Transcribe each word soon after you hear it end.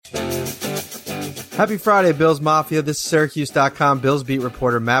Happy Friday, Bills Mafia. This is Syracuse.com Bills beat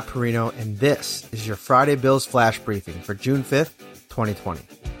reporter Matt Perino, and this is your Friday Bills flash briefing for June 5th, 2020.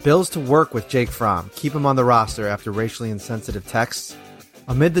 Bills to work with Jake Fromm. Keep him on the roster after racially insensitive texts.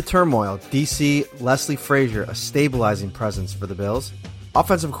 Amid the turmoil, DC Leslie Frazier, a stabilizing presence for the Bills.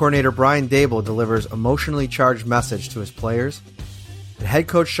 Offensive coordinator Brian Daboll delivers emotionally charged message to his players. And head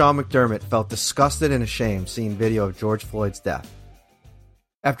coach Sean McDermott felt disgusted and ashamed seeing video of George Floyd's death.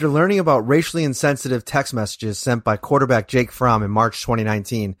 After learning about racially insensitive text messages sent by quarterback Jake Fromm in March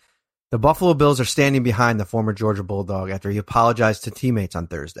 2019, the Buffalo Bills are standing behind the former Georgia Bulldog after he apologized to teammates on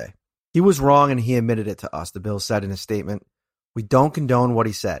Thursday. He was wrong and he admitted it to us, the Bills said in a statement. We don't condone what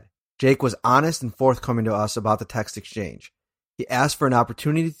he said. Jake was honest and forthcoming to us about the text exchange. He asked for an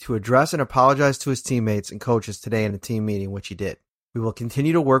opportunity to address and apologize to his teammates and coaches today in a team meeting, which he did. We will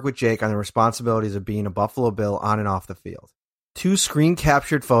continue to work with Jake on the responsibilities of being a Buffalo Bill on and off the field. 2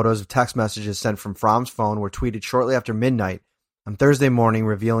 screen-captured photos of text messages sent from Fromm's phone were tweeted shortly after midnight on Thursday morning,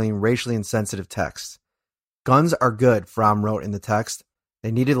 revealing racially insensitive texts. Guns are good, Fromm wrote in the text.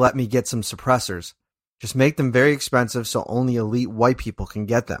 They need to let me get some suppressors. Just make them very expensive so only elite white people can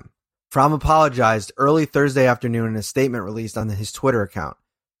get them. Fromm apologized early Thursday afternoon in a statement released on his Twitter account,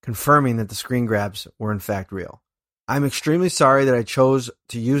 confirming that the screen grabs were in fact real. I'm extremely sorry that I chose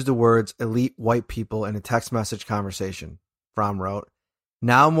to use the words elite white people in a text message conversation, Fromm wrote.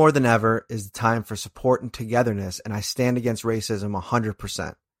 Now more than ever is the time for support and togetherness, and I stand against racism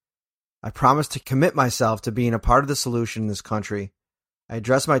 100%. I promise to commit myself to being a part of the solution in this country. I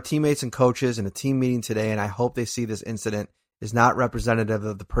addressed my teammates and coaches in a team meeting today, and I hope they see this incident is not representative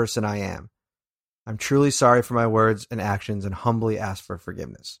of the person I am. I'm truly sorry for my words and actions and humbly ask for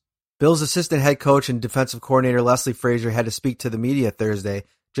forgiveness. Bills assistant head coach and defensive coordinator Leslie Frazier had to speak to the media Thursday,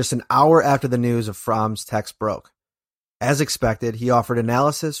 just an hour after the news of Fromm's text broke. As expected, he offered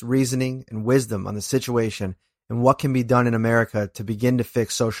analysis, reasoning, and wisdom on the situation and what can be done in America to begin to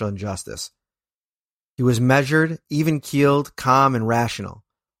fix social injustice. He was measured, even-keeled, calm, and rational.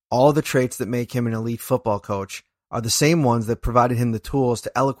 All the traits that make him an elite football coach are the same ones that provided him the tools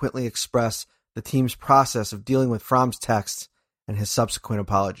to eloquently express the team's process of dealing with Fromm's texts and his subsequent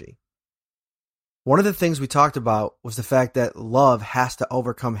apology. One of the things we talked about was the fact that love has to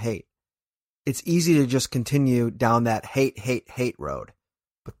overcome hate. It's easy to just continue down that hate road,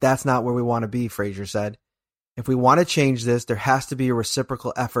 but that's not where we want to be, Frazier said. If we want to change this, there has to be a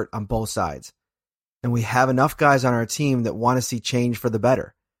reciprocal effort on both sides. And we have enough guys on our team that want to see change for the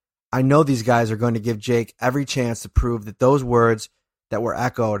better. I know these guys are going to give Jake every chance to prove that those words that were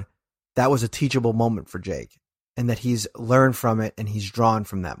echoed, that was a teachable moment for Jake, and that he's learned from it and he's drawn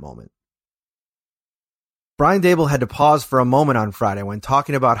from that moment. Brian Daboll had to pause for a moment on Friday when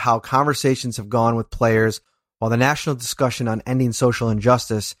talking about how conversations have gone with players while the national discussion on ending social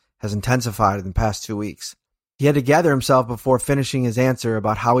injustice has intensified in the past 2 weeks. He had to gather himself before finishing his answer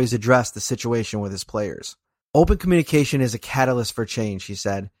about how he's addressed the situation with his players. Open communication is a catalyst for change, he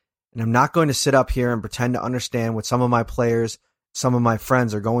said, and I'm not going to sit up here and pretend to understand what some of my players, some of my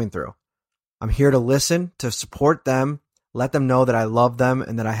friends are going through. I'm here to listen, to support them, let them know that I love them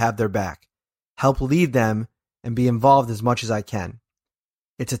and that I have their back. Help lead them and be involved as much as I can.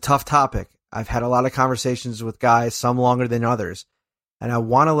 It's a tough topic. I've had a lot of conversations with guys, some longer than others, and I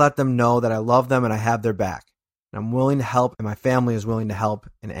want to let them know that I love them and I have their back. And I'm willing to help, and my family is willing to help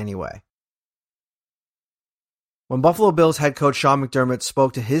in any way. When Buffalo Bills head coach Sean McDermott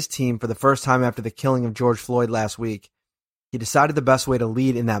spoke to his team for the first time after the killing of George Floyd last week, he decided the best way to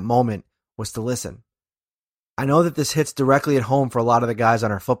lead in that moment was to listen. I know that this hits directly at home for a lot of the guys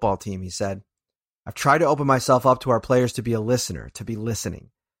on our football team, he said. I've tried to open myself up to our players to be a listener, to be listening.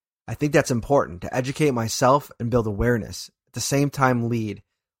 I think that's important, to educate myself and build awareness. At the same time, lead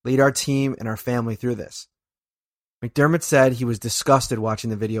our team and our family through this. McDermott said he was disgusted watching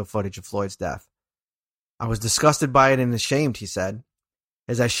the video footage of Floyd's death. I was disgusted by it and ashamed, he said.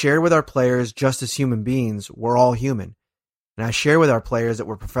 As I shared with our players, just as human beings, we're all human. And I share with our players that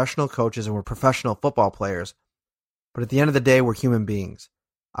we're professional coaches and we're professional football players. But at the end of the day, we're human beings.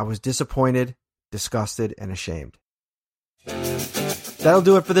 I was disappointed, disgusted, and ashamed. That'll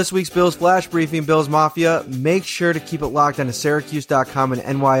do it for this week's Bills Flash Briefing, Bills Mafia. Make sure to keep it locked on to Syracuse.com and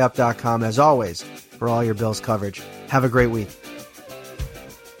NYUp.com as always for all your Bills coverage. Have a great week.